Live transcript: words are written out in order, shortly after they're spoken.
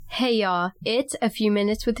Hey y'all, it's A Few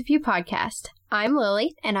Minutes with a Few podcast. I'm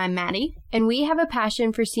Lily. And I'm Maddie. And we have a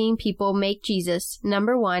passion for seeing people make Jesus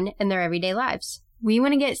number one in their everyday lives. We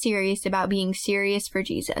want to get serious about being serious for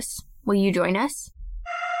Jesus. Will you join us?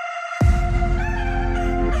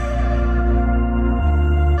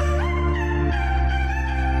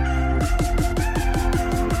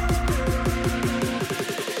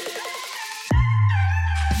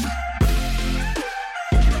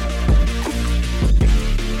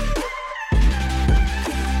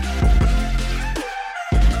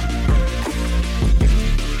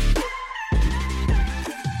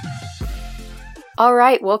 All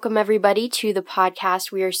right, welcome everybody to the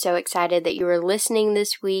podcast. We are so excited that you are listening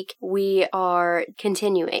this week. We are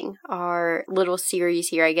continuing our little series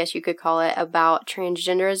here, I guess you could call it, about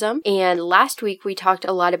transgenderism. And last week we talked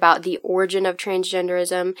a lot about the origin of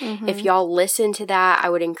transgenderism. If y'all listen to that,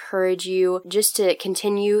 I would encourage you just to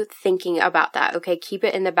continue thinking about that, okay? Keep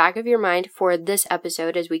it in the back of your mind for this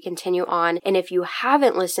episode as we continue on. And if you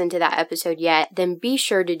haven't listened to that episode yet, then be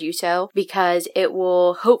sure to do so because it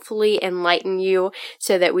will hopefully enlighten you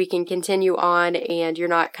so that we can continue on and you're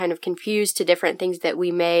not kind of confused to different things that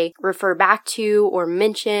we may refer back to or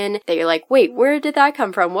mention that you're like, wait, where did that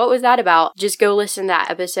come from? What was that about? Just go listen to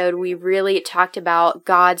that episode. We really talked about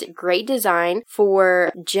God's great design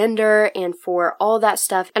for gender and for all that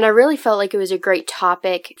stuff. And I really felt like it was a great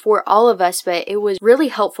topic for all of us, but it was really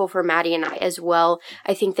helpful for Maddie and I as well.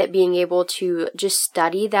 I think that being able to just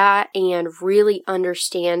study that and really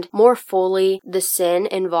understand more fully the sin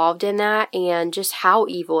involved in that and just how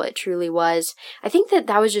evil it truly was. I think that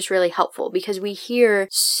that was just really helpful because we hear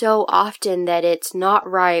so often that it's not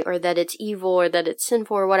right or that it's evil or that it's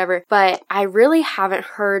sinful or whatever, but I really haven't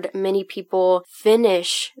heard many people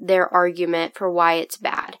finish their argument for why it's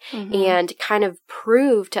bad and kind of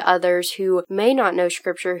prove to others who may not know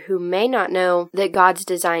scripture, who may not know that God's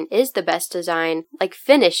design is the best design, like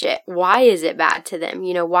finish it. Why is it bad to them?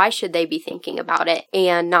 You know, why should they be thinking about it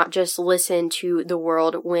and not just listen to the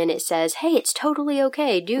world when it says, hey, it's totally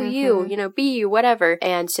okay. Do you, be you, whatever.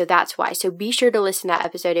 And so that's why. So be sure to listen to that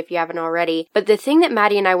episode if you haven't already. But the thing that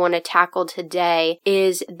Maddie and I want to tackle today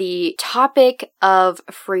is the topic of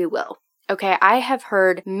free will. Okay, I have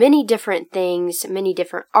heard many different things, many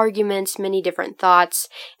different arguments, many different thoughts,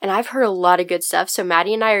 and I've heard a lot of good stuff. So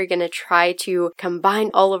Maddie and I are going to try to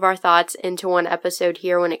combine all of our thoughts into one episode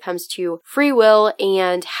here when it comes to free will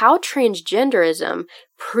and how transgenderism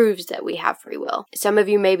proves that we have free will. Some of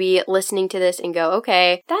you may be listening to this and go,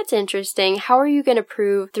 okay, that's interesting. How are you going to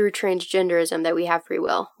prove through transgenderism that we have free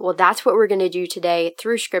will? Well, that's what we're going to do today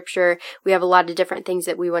through scripture. We have a lot of different things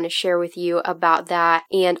that we want to share with you about that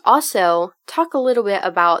and also talk a little bit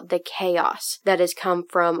about the chaos that has come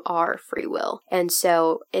from our free will. And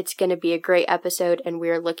so it's going to be a great episode and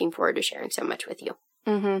we're looking forward to sharing so much with you.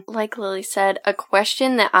 Like Lily said, a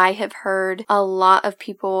question that I have heard a lot of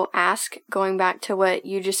people ask, going back to what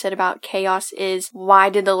you just said about chaos, is why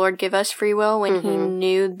did the Lord give us free will when He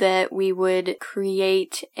knew that we would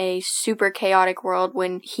create a super chaotic world,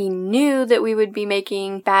 when He knew that we would be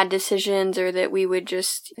making bad decisions or that we would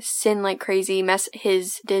just sin like crazy, mess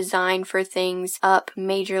His design for things up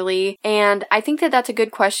majorly? And I think that that's a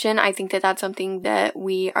good question. I think that that's something that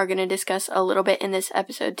we are going to discuss a little bit in this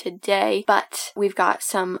episode today, but we've got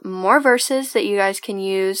some more verses that you guys can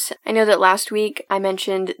use. I know that last week I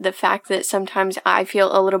mentioned the fact that sometimes I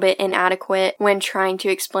feel a little bit inadequate when trying to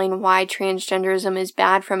explain why transgenderism is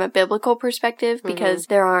bad from a biblical perspective because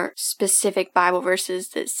there aren't specific Bible verses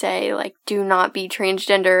that say, like, do not be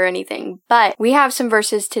transgender or anything. But we have some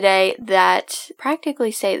verses today that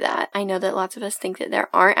practically say that. I know that lots of us think that there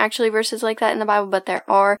aren't actually verses like that in the Bible, but there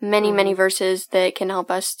are many verses that can help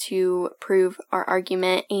us to prove our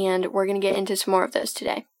argument, and we're going to get into some more of those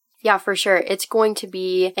today. Yeah, for sure. It's going to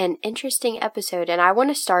be an interesting episode, and I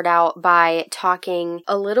want to start out by talking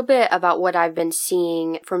a little bit about what I've been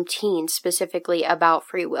seeing from teens, specifically about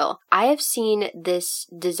free will. I have seen this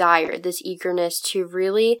desire, this eagerness to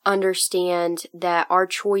really understand that our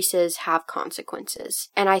choices have consequences.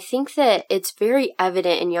 And I think that it's very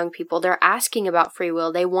evident in young people. They're asking about free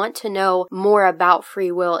will. They want to know more about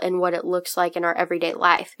free will and what it looks like in our everyday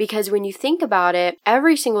life. Because when you think about it,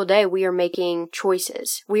 every single day we are making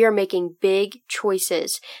choices. We are making big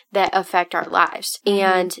choices that affect our lives.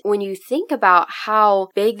 And when you think about how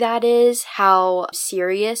big that is, how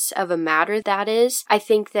serious of a matter that is, I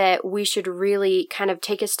think that we should really kind of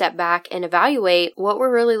take a step back and evaluate what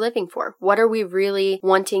we're really living for. What are we really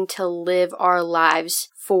wanting to live our lives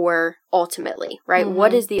for ultimately, right? Mm-hmm.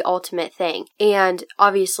 What is the ultimate thing? And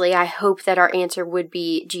obviously, I hope that our answer would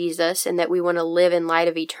be Jesus and that we want to live in light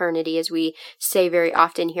of eternity, as we say very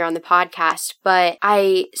often here on the podcast. But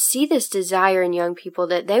I see this desire in young people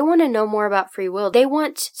that they want to know more about free will. They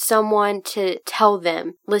want someone to tell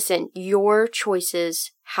them, listen, your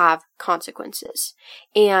choices have consequences.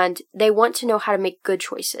 And they want to know how to make good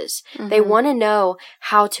choices. Mm-hmm. They want to know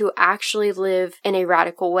how to actually live in a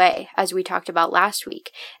radical way, as we talked about last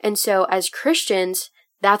week. And so as Christians,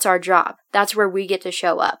 that's our job. That's where we get to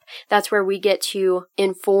show up. That's where we get to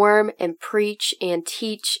inform and preach and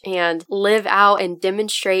teach and live out and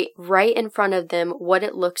demonstrate right in front of them what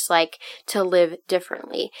it looks like to live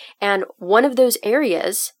differently. And one of those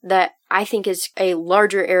areas that I think is a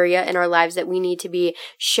larger area in our lives that we need to be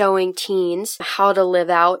showing teens how to live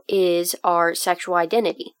out is our sexual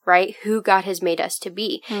identity, right? Who God has made us to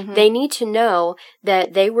be. Mm-hmm. They need to know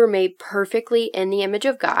that they were made perfectly in the image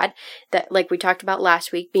of God, that, like we talked about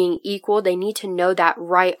last week, being equal. They need to know that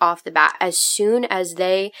right off the bat. As soon as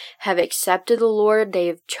they have accepted the Lord, they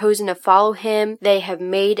have chosen to follow Him, they have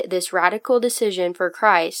made this radical decision for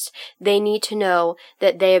Christ, they need to know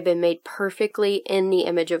that they have been made perfectly in the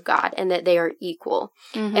image of God, and that they are equal,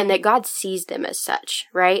 mm-hmm. and that God sees them as such,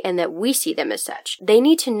 right? And that we see them as such. They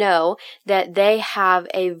need to know that they have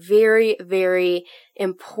a very, very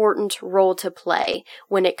important role to play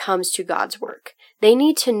when it comes to God's work. They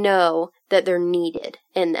need to know that they're needed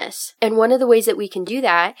in this. And one of the ways that we can do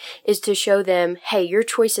that is to show them, hey, your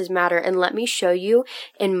choices matter, and let me show you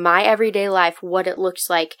in my everyday life what it looks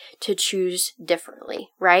like to choose differently,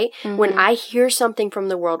 right? Mm-hmm. When I hear something from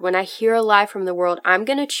the world, when I hear a lie from the world, I'm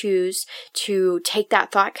going to choose to take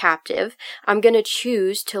that thought captive. I'm going to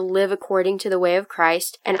choose to live according to the way of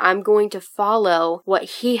Christ, and I'm going to follow what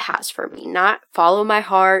He has for me, not follow my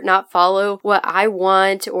heart, not follow what I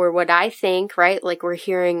want or what I think, right? Like we're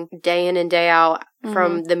hearing day in and day out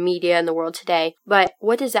from mm-hmm. the media and the world today. But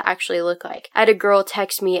what does that actually look like? I had a girl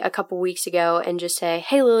text me a couple weeks ago and just say,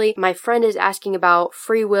 hey, Lily, my friend is asking about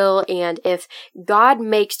free will and if God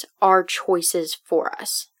makes our choices for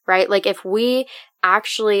us, right? Like if we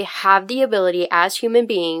actually have the ability as human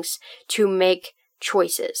beings to make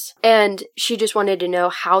choices. And she just wanted to know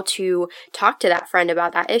how to talk to that friend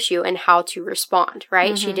about that issue and how to respond,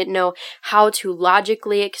 right? Mm-hmm. She didn't know how to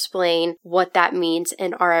logically explain what that means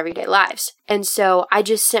in our everyday lives. And so I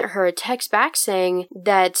just sent her a text back saying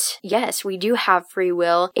that, yes, we do have free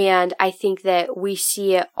will. And I think that we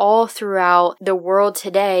see it all throughout the world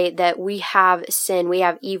today that we have sin, we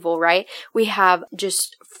have evil, right? We have,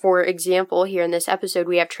 just for example, here in this episode,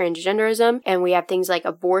 we have transgenderism and we have things like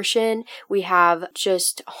abortion. We have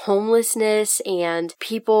just homelessness and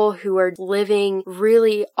people who are living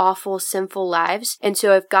really awful, sinful lives. And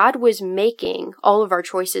so if God was making all of our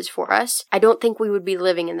choices for us, I don't think we would be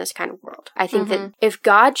living in this kind of world. I think mm-hmm. that if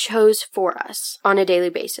God chose for us on a daily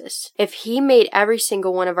basis, if He made every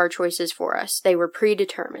single one of our choices for us, they were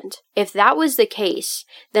predetermined. If that was the case,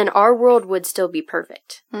 then our world would still be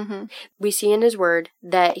perfect. Mm-hmm. We see in His Word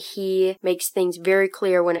that He makes things very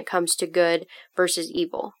clear when it comes to good versus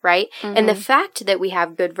evil, right? Mm-hmm. And the fact that we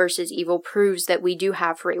have good versus evil proves that we do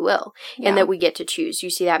have free will and that we get to choose. You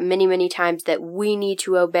see that many, many times that we need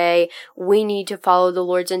to obey. We need to follow the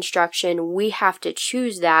Lord's instruction. We have to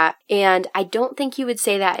choose that. And I don't think He would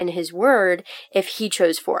say that in His Word if He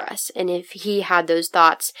chose for us and if He had those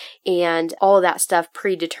thoughts and all that stuff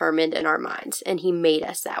predetermined in our minds and He made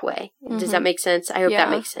us that way. Mm-hmm. Does that make sense? I hope that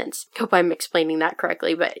makes sense. Hope I'm explaining that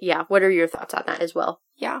correctly. But yeah, what are your thoughts on that as well?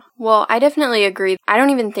 Yeah. Well, I definitely agree. I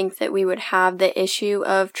don't even think that we would have the issue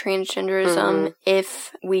of transgenderism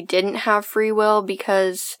if we didn't have free will,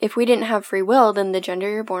 because if we didn't have free will, then the gender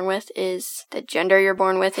you're born with is the gender you're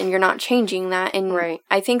born with, and you're not changing that. And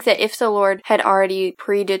I think that if the Lord had already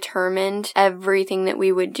predetermined everything that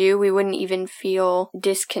we would do, we wouldn't even feel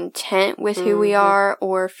discontent with who we are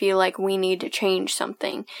or feel like we need to change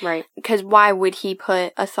something. Right. Because why would He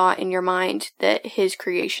put a thought in your mind that His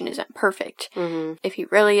creation isn't perfect? If He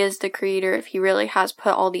really is the creator, if He really has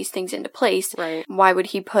put all these things into place, why would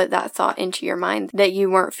He put that thought into your mind that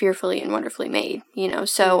you weren't fearfully and wonderfully made, you know?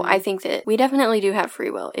 So I think that we definitely do have free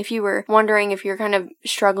will. If you were wondering, if you're kind of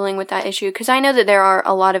struggling with that issue, because I know that there are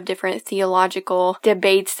a lot of different theological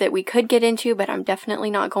debates that we could get into, but I'm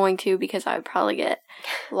definitely not going to, because I would probably get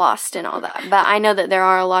lost in all that. But I know that there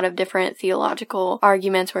are a lot of different theological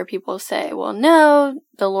arguments where people say, well, no,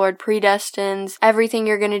 the Lord predestines everything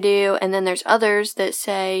you're going to do. And then there's others that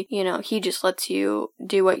say, you know, He just lets you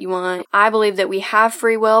do what you want. I believe that we have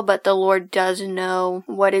free will, but the Lord does know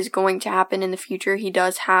what is going to happen in the future. He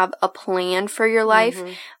does have a plan for your life,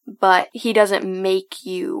 but He doesn't make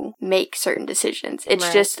you make certain decisions.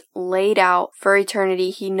 It's just laid out for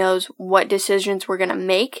eternity. He knows what decisions we're going to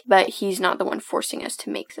make, but He's not the one forcing us us to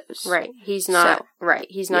make those. Right. He's not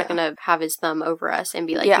going to have his thumb over us and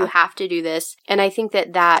be like, you have to do this. And I think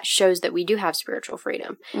that shows that we do have spiritual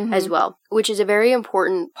freedom as well, which is a very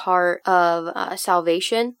important part of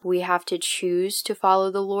salvation. We have to choose to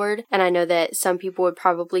follow the Lord. And I know that some people would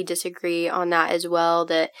probably disagree on that as well,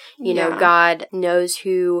 that, you know, God knows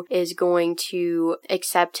who is going to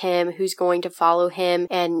accept him, who's going to follow him.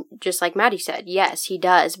 And just like Maddie said, yes, he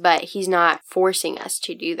does, but he's not forcing us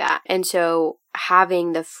to do that. And so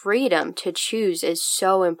having the freedom to choose is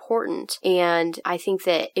so important. And I think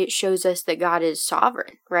that it shows us that God is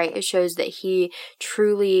sovereign, right? It shows that he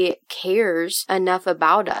truly cares enough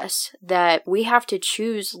about us that we have to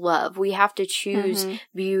choose love. We have to choose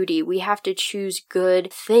beauty. We have to choose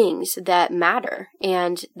good things that matter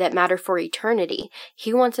and that matter for eternity.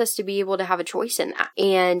 He wants us to be able to have a choice in that.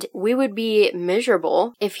 And we would be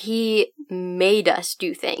miserable if he made us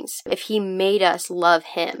do things, if he made us love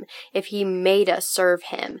him, if he made us serve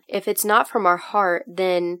him. If it's not from our heart,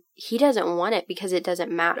 then he doesn't want it because it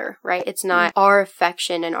doesn't matter, right? It's not our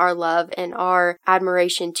affection and our love and our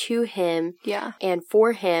admiration to him and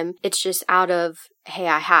for him. It's just out of, hey,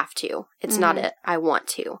 I have to. It's not a, I want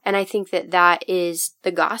to. And I think that is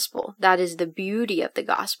the gospel. That is the beauty of the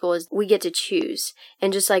gospel, is we get to choose.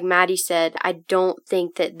 And just like Maddie said, I don't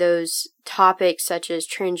think that those topics such as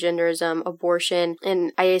transgenderism, abortion,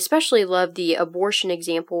 and I especially love the abortion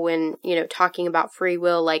example when, you know, talking about free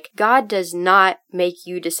will, like God does not make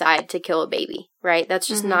you decide to kill a baby, right? That's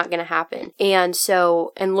just not going to happen. And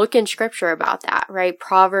so, and look in scripture about that, right?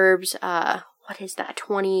 Proverbs, what is that,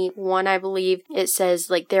 21, I believe. It says,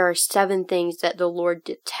 like, there are 7 things that the Lord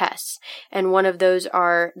detests, and one of those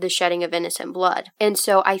are the shedding of innocent blood. And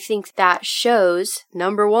so I think that shows,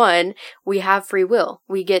 number one, we have free will.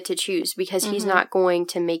 We get to choose because he's not going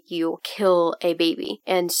to make you kill a baby.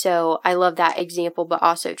 And so I love that example, but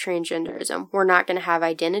also transgenderism. We're not going to have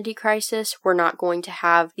identity crisis. We're not going to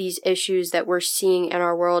have these issues that we're seeing in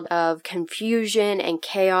our world of confusion and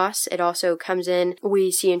chaos. It also comes in,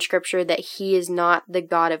 we see in scripture that he is not the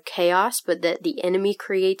God of chaos, but that the enemy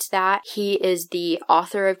creates that. He is the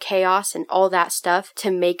author of chaos and all that stuff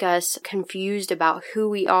to make us confused about who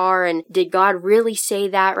we are and did God really say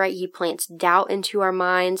that, right? He plants doubt into our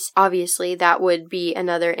minds. Obviously, that would be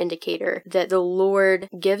another indicator that the Lord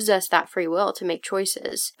gives us that free will to make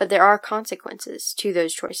choices, but there are consequences to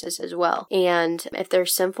those choices as well. And if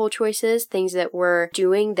there's sinful choices, things that we're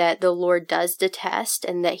doing that the Lord does detest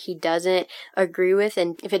and that he doesn't agree with,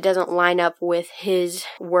 and if it doesn't line up with his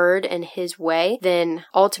word and his way, then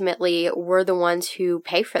ultimately we're the ones who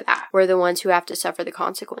pay for that. We're the ones who have to suffer the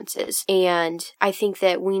consequences. And I think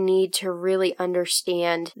that we need to really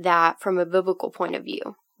understand that from a biblical point of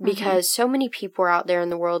view. Because so many people are out there in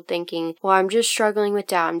the world thinking, well, I'm just struggling with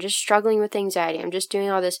doubt. I'm just struggling with anxiety. I'm just doing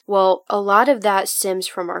all this. Well, a lot of that stems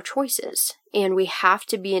from our choices. And we have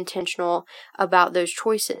to be intentional about those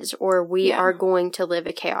choices, or we are going to live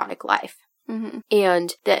a chaotic life.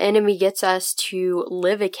 And the enemy gets us to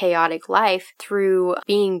live a chaotic life through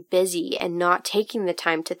being busy and not taking the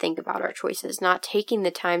time to think about our choices, not taking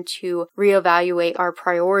the time to reevaluate our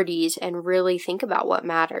priorities and really think about what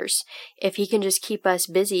matters. If he can just keep us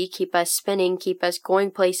busy, keep us spinning, keep us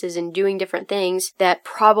going places and doing different things that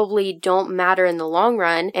probably don't matter in the long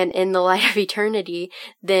run and in the light of eternity,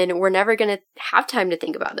 then we're never going to have time to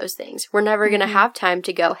think about those things. We're never going to have time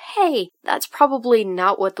to go, hey, that's probably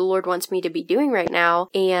not what the Lord wants me to be doing right now,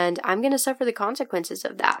 and I'm going to suffer the consequences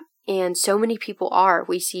of that. And so many people are.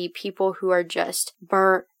 We see people who are just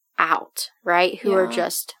burnt out, right? Who are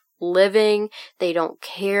just living. They don't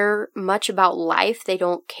care much about life. They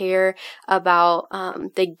don't care about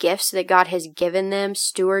the gifts that God has given them,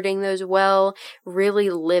 stewarding those well,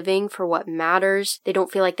 really living for what matters. They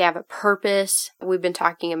don't feel like they have a purpose. We've been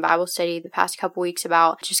talking in Bible study the past couple weeks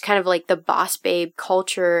about just kind of like the boss babe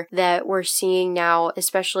culture that we're seeing now,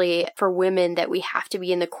 especially for women, that we have to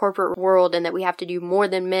be in the corporate world and that we have to do more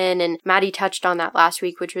than men. And Maddie touched on that last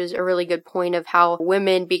week, which was a really good point of how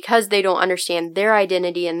women, because they don't understand their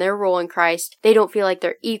identity and their role in Christ, they don't feel like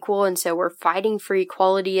they're equal, and so we're fighting for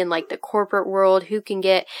equality in like the corporate world, who can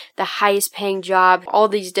get the highest paying job, all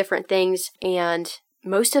these different things, and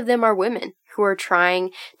most of them are women who are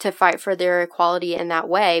trying to fight for their equality in that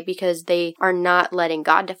way because they are not letting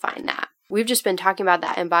God define that. we've just been talking about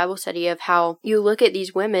that in Bible study of how you look at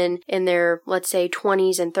these women in their, let's say,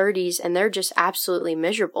 20s and 30s, and they're just absolutely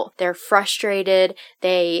miserable. They're frustrated.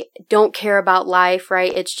 They don't care about life,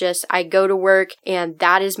 right? It's just, I go to work and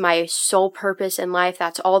that is my sole purpose in life.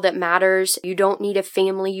 That's all that matters. You don't need a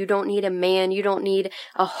family. You don't need a man. You don't need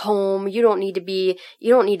a home. You don't need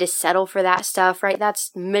to settle for that stuff, right?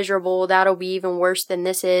 That's miserable. That'll be even worse than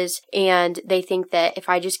this is. And they think that if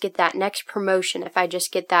I just get that next promotion, if I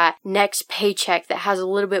just get that next paycheck that has a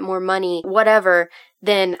little bit more money, whatever,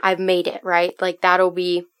 then I've made it, right? Like that'll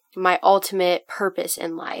be my ultimate purpose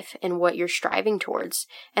in life and what you're striving towards.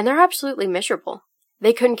 And they're absolutely miserable.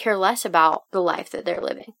 They couldn't care less about the life that they're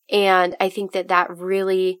living. And I think that that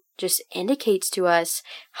really just indicates to us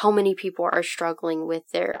how many people are struggling with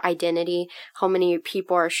their identity, how many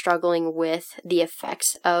people are struggling with the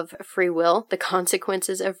effects of free will, the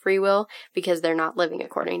consequences of free will, because they're not living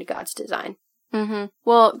according to God's design. Mm-hmm.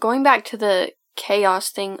 Well, going back to the chaos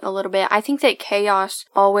thing a little bit, I think that chaos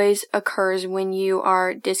always occurs when you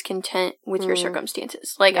are discontent with your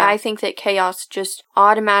circumstances. Like, I think that chaos just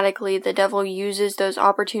automatically, the devil uses those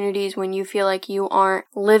opportunities when you feel like you aren't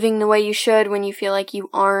living the way you should, when you feel like you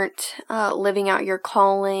aren't living out your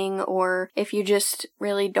calling, or if you just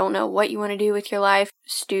really don't know what you want to do with your life.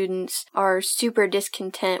 Students are super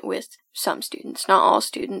discontent with some students, not all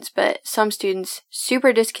students, but some students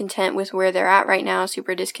super discontent with where they're at right now,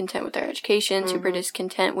 super discontent with their education, super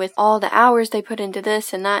discontent with all the hours they put into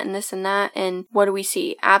this and that and this and that. And what do we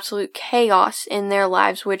see? Absolute chaos in their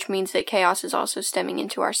lives, which means that chaos is also stemming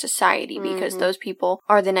into our society because those people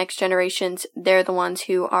are the next generations. They're the ones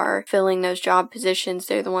who are filling those job positions.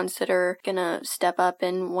 They're the ones that are gonna step up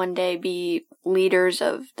and one day be leaders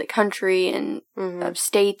of the country and of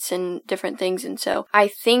states and different things. And so I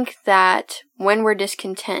think that when we're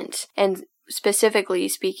discontent, and specifically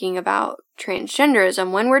speaking about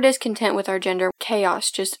transgenderism, when we're discontent with our gender, chaos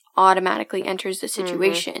just automatically enters the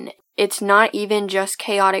situation. It's not even just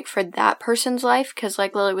chaotic for that person's life, because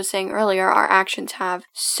like Lily was saying earlier, our actions have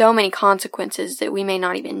so many consequences that we may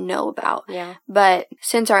not even know about. Yeah. But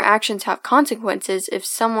since our actions have consequences, if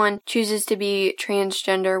someone chooses to be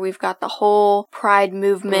transgender, we've got the whole pride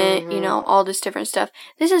movement, you know, all this different stuff.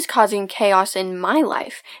 This is causing chaos in my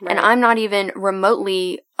life. Right. And I'm not even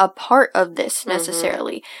remotely a part of this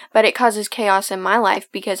necessarily, but it causes chaos in my life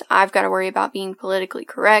because I've got to worry about being politically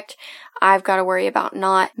correct. I've got to worry about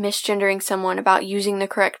not misgendering someone, about using the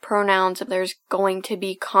correct pronouns. There's going to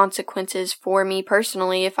be consequences for me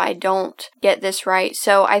personally if I don't get this right.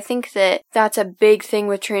 So I think that that's a big thing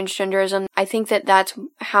with transgenderism. I think that that's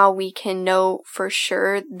how we can know for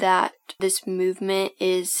sure that this movement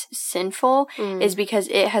is sinful, is because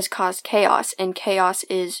it has caused chaos, and chaos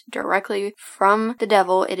is directly from the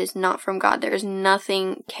devil. It is not from God. There is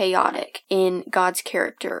nothing chaotic in God's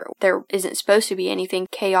character. There isn't supposed to be anything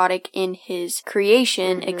chaotic in his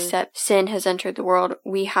creation except sin has entered the world.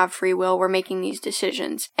 We have free will. We're making these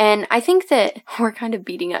decisions. And I think that we're kind of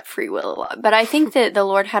beating up free will a lot, but I think that the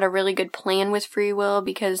Lord had a really good plan with free will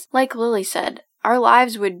because, like Lily said, our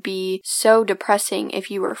lives would be so depressing if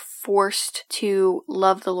you were forced to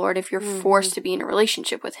love the Lord, if you're forced to be in a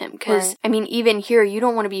relationship with Him. Because, I mean, even here, you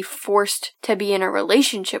don't want to be forced to be in a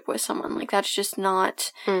relationship with someone. Like, that's just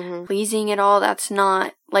not pleasing at all. That's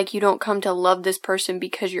not, like, you don't come to love this person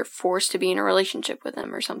because you're forced to be in a relationship with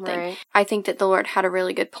them or something. Right. I think that the Lord had a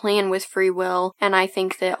really good plan with free will, and I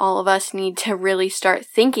think that all of us need to really start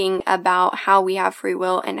thinking about how we have free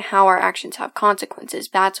will and how our actions have consequences.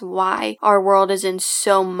 That's why our world is in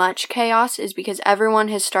so much chaos, is because everyone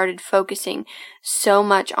has started focusing so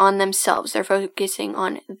much on themselves. They're focusing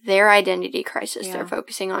on their identity crisis. They're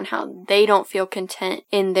focusing on how they don't feel content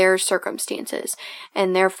in their circumstances,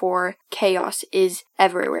 and therefore chaos is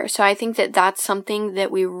everywhere. So I think that that's something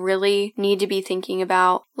that we really need to be thinking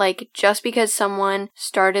about. Like, just because someone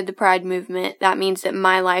started the pride movement, that means that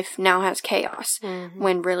my life now has chaos,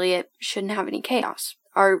 when really it shouldn't have any chaos.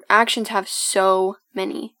 Our actions have so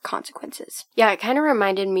many consequences. Yeah, it kind of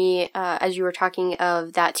reminded me, as you were talking,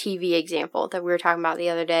 of that TV example that we were talking about the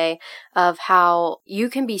other day, of how you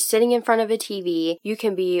can be sitting in front of a TV, you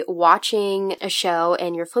can be watching a show,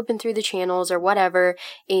 and you're flipping through the channels or whatever,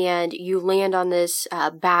 and you land on this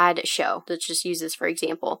bad show. Let's just use this for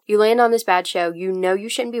example. You land on this bad show, you know you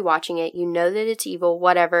shouldn't be watching it, you know that it's evil,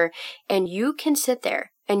 whatever, and you can sit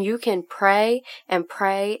there and you can pray and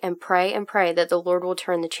pray and pray and pray that the Lord will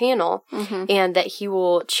turn the channel and that He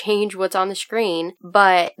will change what's on the screen,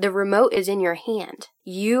 but the remote is in your hand.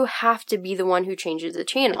 You have to be the one who changes the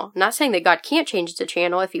channel. I'm not saying that God can't change the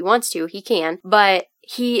channel. If He wants to, He can, but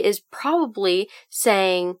He is probably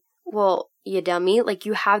saying, well, you dummy. Like,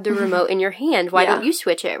 you have the remote in your hand. Why don't you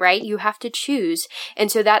switch it, right? You have to choose.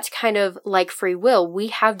 And so that's kind of like free will. We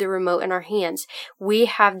have the remote in our hands. We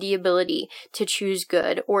have the ability to choose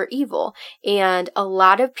good or evil. And a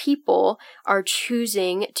lot of people are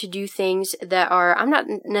choosing to do things that are, I'm not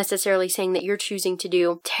necessarily saying that you're choosing to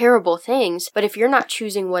do terrible things, but if you're not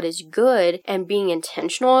choosing what is good and being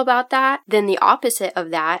intentional about that, then the opposite of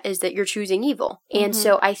that is that you're choosing evil. And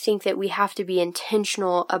so I think that we have to be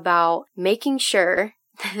intentional about making sure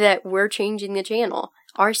that we're changing the channel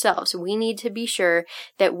ourselves. We need to be sure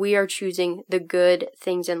that we are choosing the good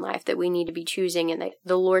things in life that we need to be choosing and that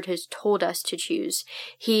the Lord has told us to choose.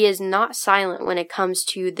 He is not silent when it comes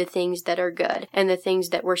to the things that are good and the things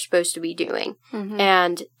that we're supposed to be doing.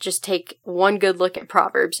 And just take one good look at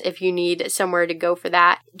Proverbs if you need somewhere to go for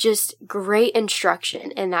that. Just great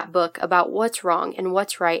instruction in that book about what's wrong and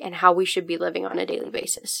what's right and how we should be living on a daily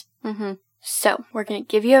basis. So we're going to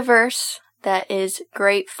give you a verse that is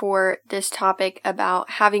great for this topic about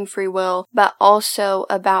having free will, but also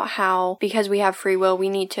about how, because we have free will, we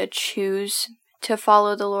need to choose to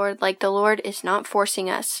follow the Lord. Like, the Lord is not forcing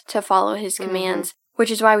us to follow his commands, which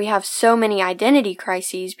is why we have so many identity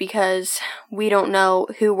crises, because we don't know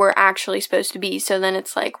who we're actually supposed to be. So then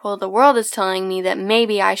it's like, well, the world is telling me that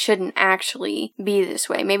maybe I shouldn't actually be this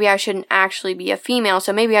way. Maybe I shouldn't actually be a female,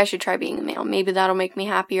 so maybe I should try being a male. Maybe that'll make me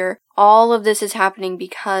happier. All of this is happening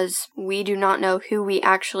because we do not know who we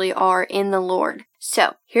actually are in the Lord.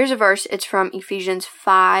 So, here's a verse. It's from Ephesians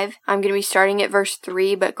 5. I'm going to be starting at verse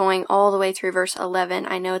 3, but going all the way through verse 11.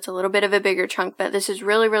 I know it's a little bit of a bigger chunk, but this is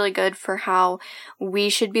really, really good for how we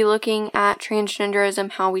should be looking at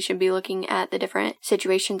transgenderism, how we should be looking at the different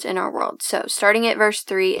situations in our world. So, starting at verse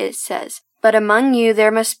 3, it says, "But among you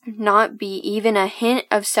there must not be even a hint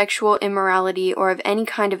of sexual immorality or of any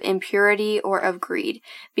kind of impurity or of greed,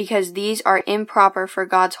 because these are improper for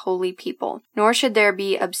God's holy people. Nor should there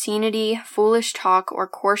be obscenity, foolish talk, or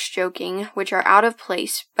coarse joking, which are out of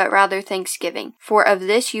place, but rather thanksgiving. For of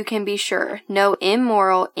this you can be sure, no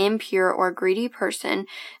immoral, impure, or greedy person,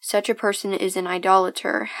 such a person is an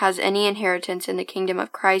idolater, has any inheritance in the kingdom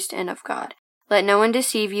of Christ and of God. Let no one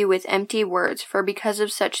deceive you with empty words, for because of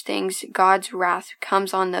such things God's wrath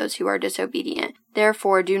comes on those who are disobedient.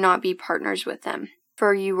 Therefore do not be partners with them.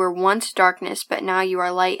 For you were once darkness, but now you are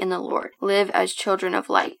light in the Lord. Live as children of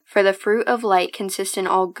light. For the fruit of light consists in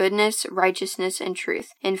all goodness, righteousness, and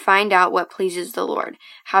truth. And find out what pleases the Lord.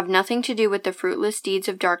 Have nothing to do with the fruitless deeds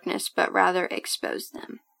of darkness, but rather expose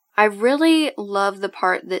them." I really love the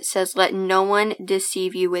part that says, let no one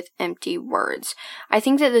deceive you with empty words. I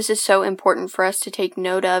think that this is so important for us to take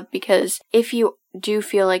note of, because if you do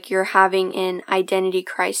feel like you're having an identity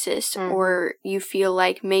crisis, or you feel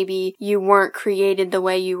like maybe you weren't created the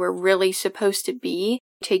way you were really supposed to be,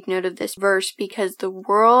 take note of this verse, because the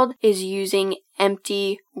world is using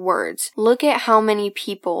empty words. Look at how many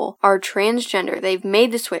people are transgender. They've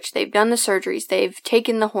made the switch. They've done the surgeries. They've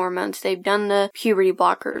taken the hormones. They've done the puberty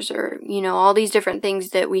blockers, or, all these different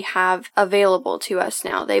things that we have available to us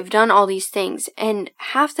now. They've done all these things. And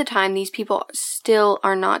half the time, these people still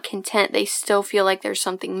are not content. They still feel like there's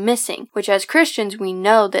something missing, which as Christians, we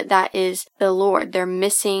know that that is the Lord. They're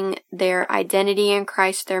missing their identity in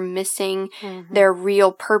Christ. They're missing their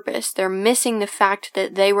real purpose. They're missing the fact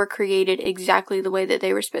that they were created exactly the way that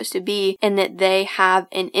they were supposed to be, and that they have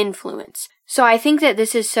an influence. So I think that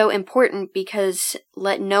this is so important, because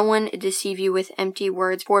let no one deceive you with empty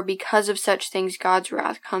words, for because of such things God's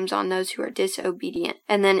wrath comes on those who are disobedient.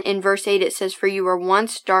 And then in verse 8 it says, "For you were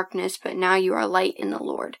once darkness, but now you are light in the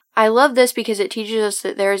Lord." I love this because it teaches us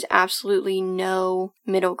that there is absolutely no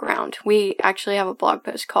middle ground. We actually have a blog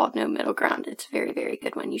post called No Middle Ground. It's a very, very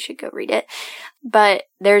good one. You should go read it. But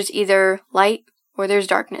there's either light or there's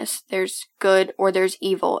darkness. There's good or there's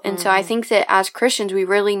evil. And so I think that as Christians, we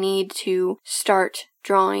really need to start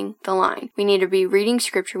drawing the line. We need to be reading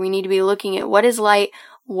scripture. We need to be looking at what is light,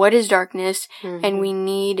 what is darkness, and we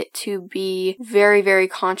need to be very, very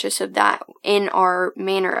conscious of that in our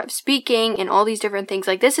manner of speaking and all these different things.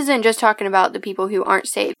 Like, this isn't just talking about the people who aren't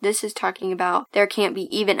saved. This is talking about there can't be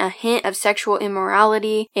even a hint of sexual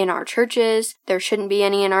immorality in our churches. There shouldn't be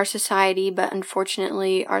any in our society, but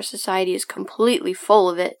unfortunately our society is completely full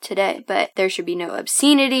of it today. But there should be no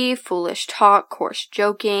obscenity, foolish talk, coarse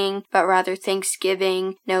joking, but rather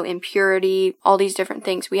thanksgiving, no impurity, all these different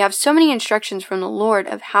things. We have so many instructions from the Lord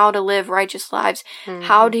of how to live righteous lives,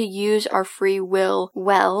 how to use our free will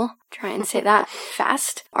well. Try and say that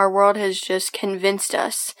fast. Our world has just convinced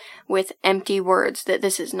us with empty words that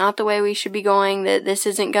this is not the way we should be going, that this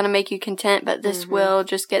isn't going to make you content, but this will.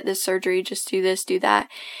 Just get this surgery, just do this, do that.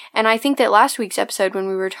 And I think that last week's episode, when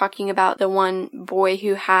we were talking about the one boy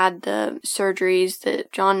who had the surgeries,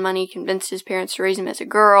 that John Money convinced his parents to raise him as a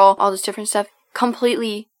girl, all this different stuff,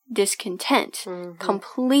 completely discontent,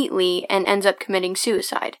 completely, and ends up committing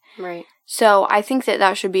suicide. Right. So I think that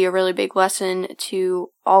that should be a really big lesson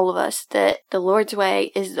to all of us, that the Lord's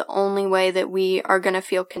way is the only way that we are going to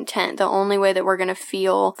feel content, the only way that we're going to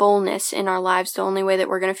feel fullness in our lives, the only way that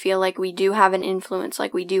we're going to feel like we do have an influence,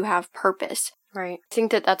 like we do have purpose. Right. I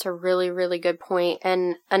think that that's a really, really good point.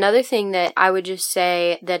 And another thing that I would just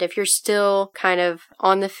say, that if you're still kind of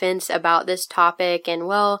on the fence about this topic and,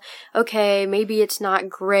 well, okay, maybe it's not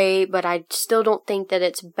great, but I still don't think that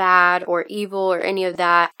it's bad or evil or any of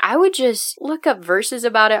that, I would just look up verses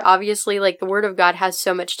about it. Obviously, like, the Word of God has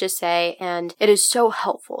so much to say, and it is so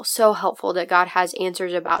helpful that God has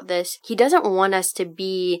answers about this. He doesn't want us to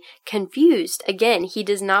be confused. Again, He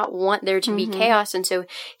does not want there to be chaos, and so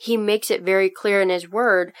He makes it very clear in His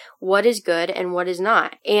Word what is good and what is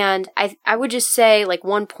not. And I would just say, like,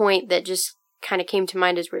 one point that just kind of came to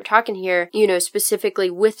mind as we were talking here,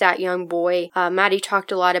 specifically with that young boy, Maddie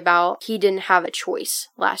talked a lot about he didn't have a choice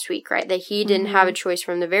last week, right? That he didn't have a choice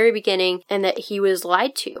from the very beginning, and that he was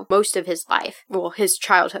lied to most of his life. Well, his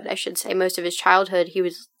childhood, I should say. Most of his childhood, he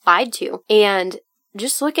was lied to. And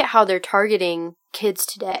just look at how they're targeting kids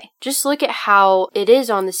today. Just look at how it is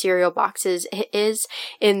on the cereal boxes. It is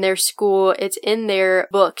in their school. It's in their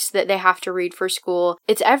books that they have to read for school.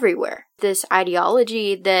 It's everywhere. This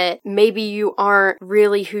ideology that maybe you aren't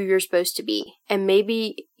really who you're supposed to be, and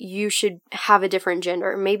maybe you should have a different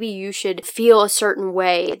gender. Maybe you should feel a certain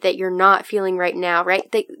way that you're not feeling right now, right?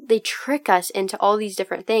 They trick us into all these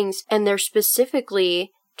different things, and they're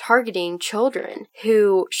specifically targeting children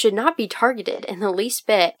who should not be targeted in the least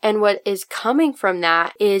bit. And what is coming from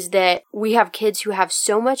that is that we have kids who have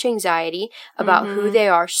so much anxiety about who they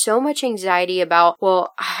are, so much anxiety about,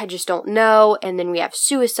 well, I just don't know. And then we have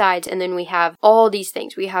suicides, and then we have all these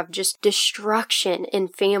things. We have just destruction in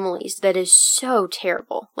families that is so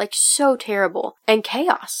terrible, like so terrible, and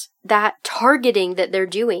chaos. That targeting that they're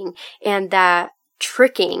doing, and that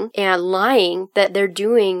tricking and lying that they're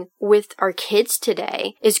doing with our kids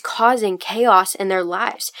today is causing chaos in their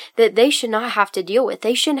lives that they should not have to deal with.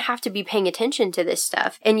 They shouldn't have to be paying attention to this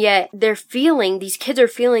stuff. And yet these kids are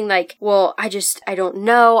feeling like, well, I don't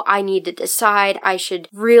know. I need to decide. I should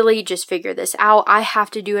really just figure this out. I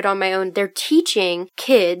have to do it on my own. They're teaching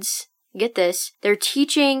kids, get this, they're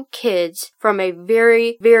teaching kids from a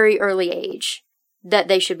very, very early age that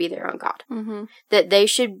they should be their own God, that they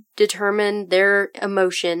should determine their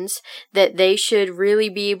emotions, that they should really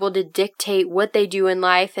be able to dictate what they do in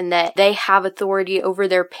life, and that they have authority over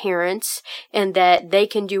their parents, and that they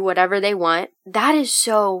can do whatever they want. That is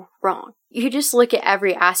so wrong. You just look at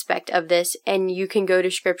every aspect of this, and you can go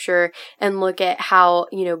to scripture and look at how,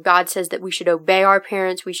 God says that we should obey our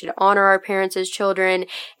parents, we should honor our parents as children,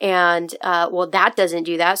 and, that doesn't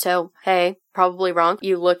do that, so, hey, probably wrong.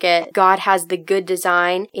 You look at God has the good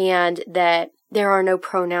design, and that there are no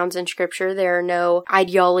pronouns in scripture. There are no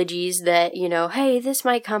ideologies that, hey, this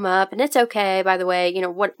might come up and it's okay, by the way,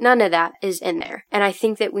 none of that is in there. And I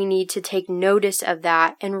think that we need to take notice of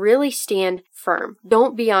that and really stand firm.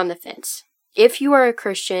 Don't be on the fence. If you are a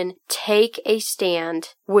Christian, take a stand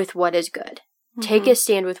with what is good. Take a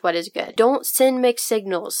stand with what is good. Don't send mixed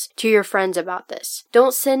signals to your friends about this.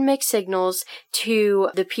 Don't send mixed signals to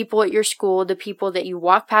the people at your school, the people that you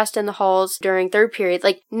walk past in the halls during third period.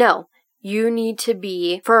 No. You need to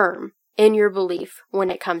be firm in your belief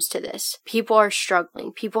when it comes to this. People are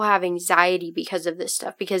struggling. People have anxiety because of this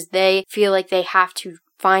stuff, because they feel like they have to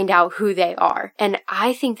find out who they are. And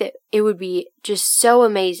I think that it would be just so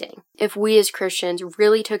amazing if we as Christians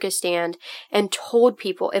really took a stand and told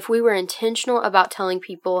people, if we were intentional about telling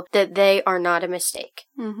people that they are not a mistake.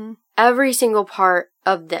 Every single part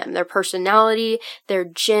of them, their personality, their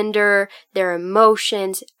gender, their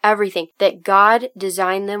emotions, everything that God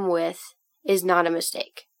designed them with is not a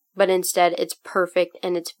mistake, but instead it's perfect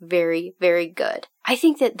and it's very, very good. I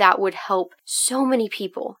think that that would help so many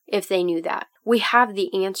people if they knew that. We have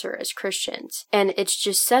the answer as Christians, and it's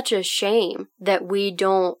just such a shame that we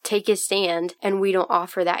don't take a stand and we don't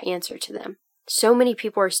offer that answer to them. So many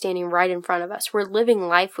people are standing right in front of us. We're living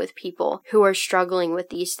life with people who are struggling with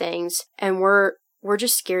these things, and we're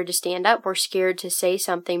just scared to stand up. We're scared to say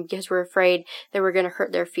something because we're afraid that we're going to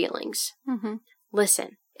hurt their feelings.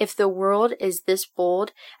 Listen, if the world is this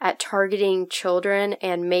bold at targeting children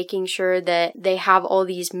and making sure that they have all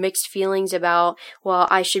these mixed feelings about, well,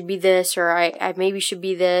 I should be this, or I maybe should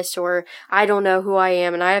be this, or I don't know who I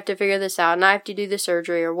am and I have to figure this out and I have to do the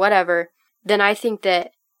surgery or whatever, then I think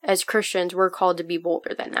that as Christians, we're called to be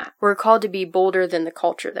bolder than that. We're called to be bolder than the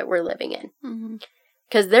culture that we're living in.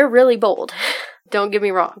 Because they're really bold. Don't get me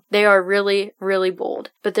wrong. They are really, really bold.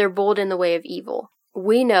 But they're bold in the way of evil.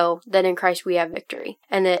 We know that in Christ we have victory.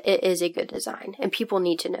 And that it is a good design. And people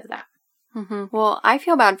need to know that. Well, I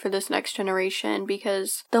feel bad for this next generation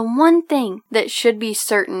because the one thing that should be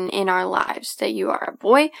certain in our lives, that you are a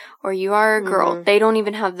boy or you are a girl, they don't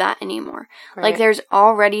even have that anymore. Right. Like, there's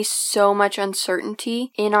already so much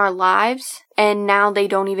uncertainty in our lives, and now they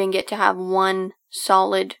don't even get to have one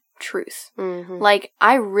solid truth. Like,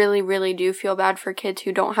 I really, really do feel bad for kids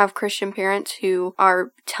who don't have Christian parents who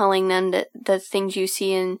are telling them that the things you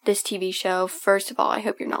see in this TV show, first of all, I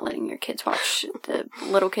hope you're not letting your kids watch the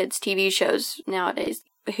little kids' TV shows nowadays,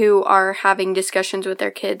 who are having discussions with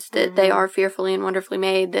their kids that they are fearfully and wonderfully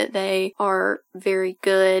made, that they are very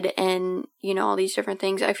good, and, you know, all these different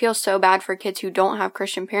things. I feel so bad for kids who don't have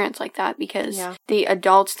Christian parents like that, because the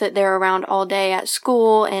adults that they're around all day at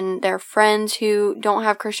school and their friends who don't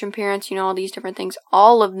have Christian parents, you know, all these different things,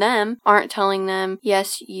 all of them aren't telling them,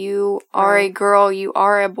 yes, you are a girl, you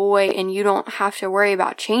are a boy, and you don't have to worry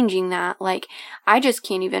about changing that. Like, I just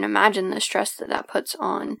can't even imagine the stress that puts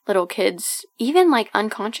on little kids, even like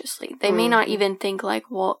unconsciously. They may not even think like,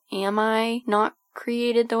 well, am I not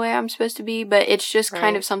created the way I'm supposed to be? But it's just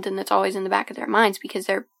kind of something that's always in the back of their minds because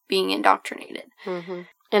they're being indoctrinated.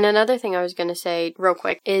 And another thing I was going to say real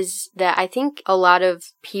quick is that I think a lot of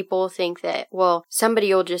people think that, well,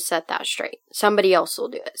 somebody will just set that straight. Somebody else will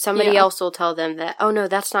do it. Somebody else will tell them that, oh no,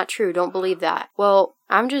 that's not true. Don't believe that. Well,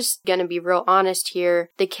 I'm just going to be real honest here.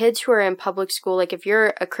 The kids who are in public school, like if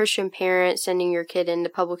you're a Christian parent sending your kid into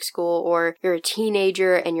public school, or you're a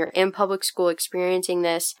teenager and you're in public school experiencing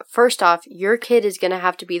this, first off, your kid is going to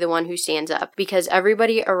have to be the one who stands up, because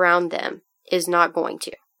everybody around them is not going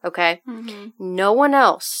to. Okay? No one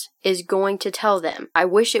else is going to tell them. I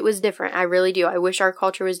wish it was different. I really do. I wish our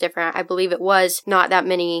culture was different. I believe it was not that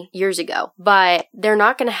many years ago. But they're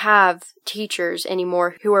not going to have teachers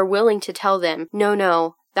anymore who are willing to tell them,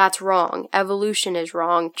 no, that's wrong. Evolution is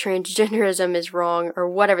wrong. Transgenderism is wrong, or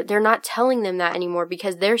whatever. They're not telling them that anymore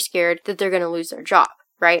because they're scared that they're going to lose their job.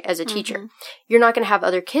 Right, as a teacher. You're not going to have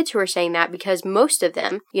other kids who are saying that, because most of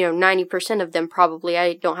them, 90% of them probably,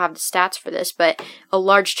 I don't have the stats for this, but a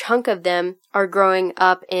large chunk of them are growing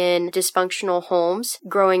up in dysfunctional homes,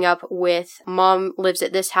 growing up with mom lives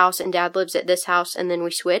at this house and dad lives at this house, and then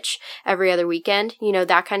we switch every other weekend,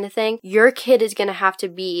 that kind of thing. Your kid is going to have to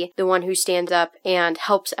be the one who stands up and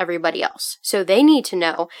helps everybody else. So they need to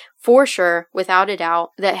know for sure, without a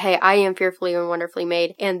doubt, that, hey, I am fearfully and wonderfully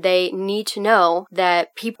made. And they need to know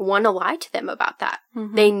that people want to lie to them about that.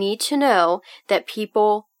 They need to know that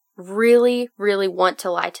people really, really want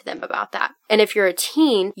to lie to them about that. And if you're a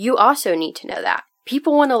teen, you also need to know that.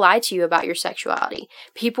 People want to lie to you about your sexuality.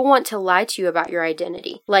 People want to lie to you about your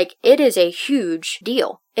identity. Like, it is a huge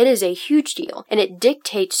deal. It is a huge deal. And it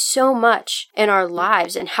dictates so much in our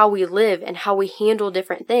lives and how we live and how we handle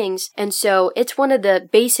different things. And so it's one of the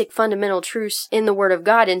basic fundamental truths in the Word of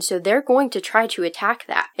God. And so they're going to try to attack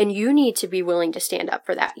that. And you need to be willing to stand up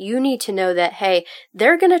for that. You need to know that, hey,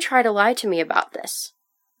 they're going to try to lie to me about this.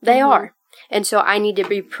 They are. And so I need to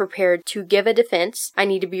be prepared to give a defense. I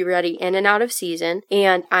need to be ready in and out of season.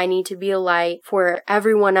 And I need to be a light for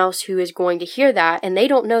everyone else who is going to hear that. And they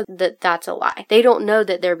don't know that that's a lie. They don't know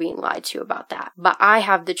that they're being lied to about that. But I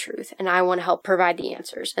have the truth, and I want to help provide the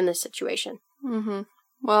answers in this situation.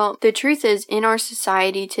 Well, the truth is, in our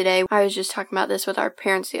society today, I was just talking about this with our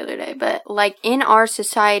parents the other day, but like in our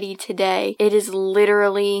society today, it is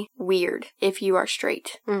literally weird if you are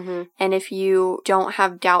straight. And if you don't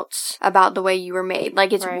have doubts about the way you were made.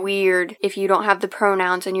 Like, it's weird if you don't have the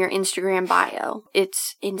pronouns in your Instagram bio.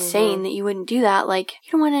 It's insane that you wouldn't do that. Like,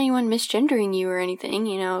 you don't want anyone misgendering you or anything,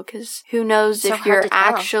 because who knows if you're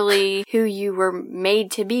actually who you were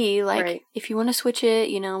made to be. Like, if you want to switch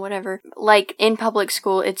it, whatever. Like, in public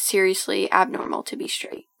school, it's seriously abnormal to be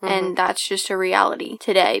straight. And that's just a reality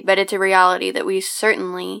today. But it's a reality that we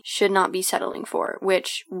certainly should not be settling for,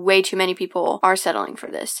 which way too many people are settling for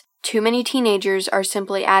this. too many teenagers are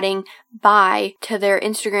simply adding bi to their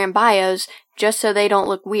Instagram bios just so they don't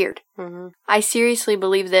look weird. Mm-hmm. I seriously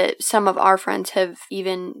believe that some of our friends have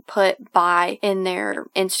even put bi in their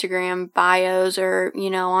Instagram bios or,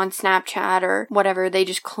 on Snapchat or whatever. They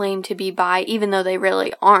just claim to be bi even though they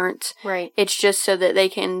really aren't. Right. It's just so that they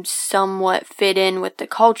can somewhat fit in with the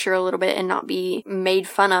culture a little bit and not be made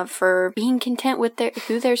fun of for being content with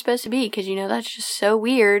who they're supposed to be, because, that's just so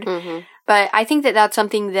weird. Mm-hmm. But I think that that's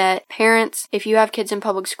something that parents, if you have kids in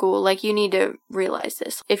public school, you need to realize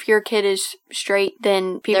this. If your kid is straight,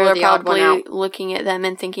 then people are probably looking at them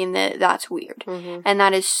and thinking that that's weird. Mm-hmm. And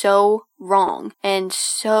that is so wrong and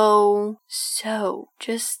so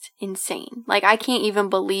just insane. I can't even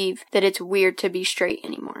believe that it's weird to be straight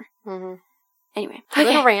anymore. Mm-hmm. Anyway. A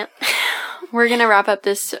little rant. We're going to wrap up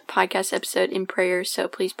this podcast episode in prayer, so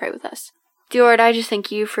please pray with us. Dear Lord, I just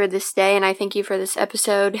thank you for this day, and I thank you for this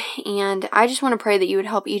episode, and I just want to pray that you would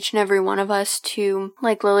help each and every one of us to,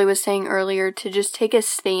 like Lily was saying earlier, to just take a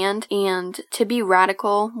stand and to be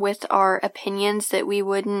radical with our opinions, that we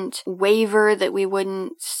wouldn't waver, that we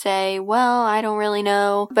wouldn't say, well, I don't really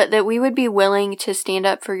know, but that we would be willing to stand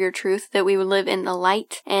up for your truth, that we would live in the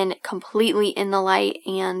light and completely in the light,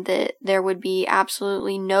 and that there would be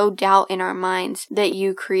absolutely no doubt in our minds that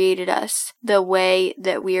you created us the way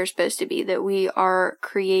that we are supposed to be, that we are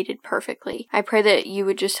created perfectly. I pray that you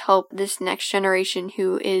would just help this next generation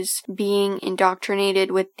who is being indoctrinated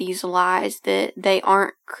with these lies that they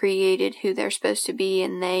aren't created who they're supposed to be,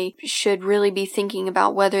 and they should really be thinking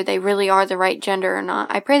about whether they really are the right gender or not.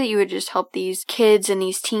 I pray that you would just help these kids and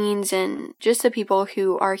these teens and just the people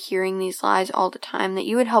who are hearing these lies all the time, that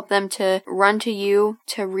you would help them to run to you,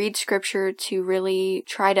 to read scripture, to really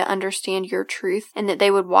try to understand your truth, and that they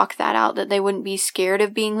would walk that out, that they wouldn't be scared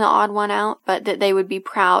of being the odd one out, but that they would be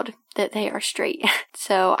proud that they are straight.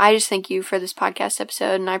 So I just thank you for this podcast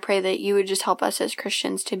episode, and I pray that you would just help us as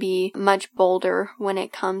Christians to be much bolder when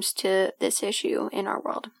it comes to this issue in our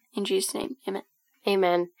world. In Jesus' name, amen.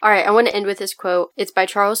 Amen. All right, I want to end with this quote. It's by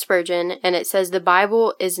Charles Spurgeon, and it says, "The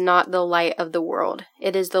Bible is not the light of the world.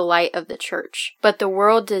 It is the light of the church. But the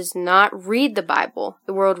world does not read the Bible.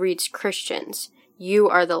 The world reads Christians. You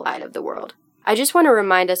are the light of the world." I just want to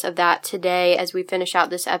remind us of that today as we finish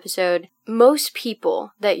out this episode. Most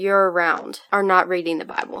people that you're around are not reading the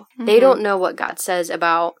Bible. Mm-hmm. They don't know what God says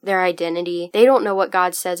about their identity. They don't know what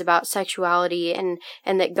God says about sexuality and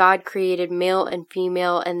that God created male and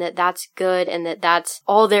female and that that's good and that that's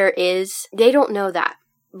all there is. They don't know that.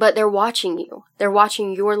 But they're watching you. They're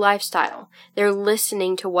watching your lifestyle. They're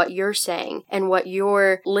listening to what you're saying and what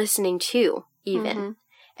you're listening to even. Mm-hmm.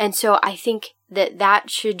 And so I think that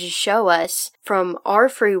should just show us from our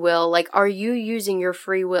free will, are you using your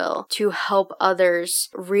free will to help others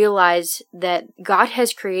realize that God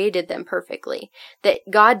has created them perfectly, that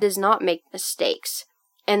God does not make mistakes,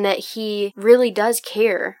 and that He really does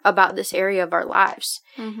care about this area of our lives?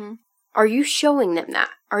 Mm-hmm. Are you showing them that?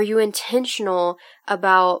 Are you intentional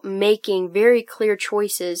about making very clear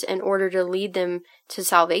choices in order to lead them to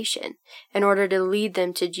salvation, in order to lead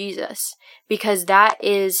them to Jesus? Because that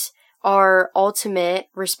is our ultimate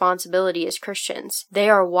responsibility as Christians. They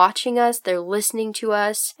are watching us, they're listening to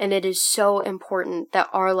us, and it is so important that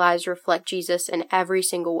our lives reflect Jesus in every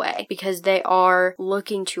single way, because they are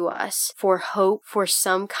looking to us for hope, for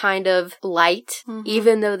some kind of light. Mm-hmm.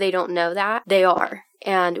 Even though they don't know that, they are.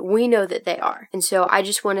 And we know that they are. And so I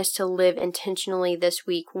just want us to live intentionally this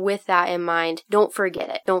week with that in mind. Don't forget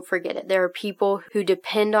it. Don't forget it. There are people who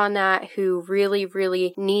depend on that, who really,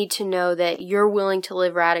 really need to know that you're willing to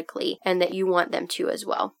live radically and that you want them to as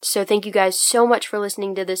well. So thank you guys so much for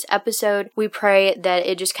listening to this episode. We pray that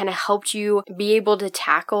it just kind of helped you be able to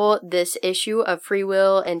tackle this issue of free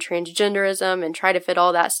will and transgenderism and try to fit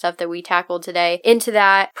all that stuff that we tackled today into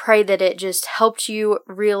that. Pray that it just helped you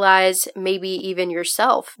realize, maybe even yourself,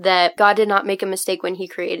 that God did not make a mistake when He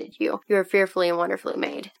created you. You are fearfully and wonderfully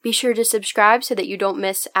made. Be sure to subscribe so that you don't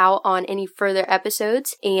miss out on any further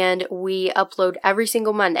episodes, and we upload every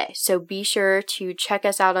single Monday. So be sure to check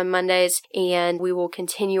us out on Mondays, and we will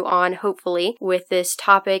continue on, hopefully, with this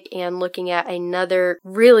topic and looking at another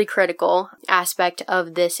really critical aspect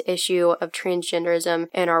of this issue of transgenderism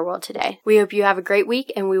in our world today. We hope you have a great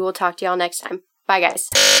week, and we will talk to y'all next time. Bye, guys.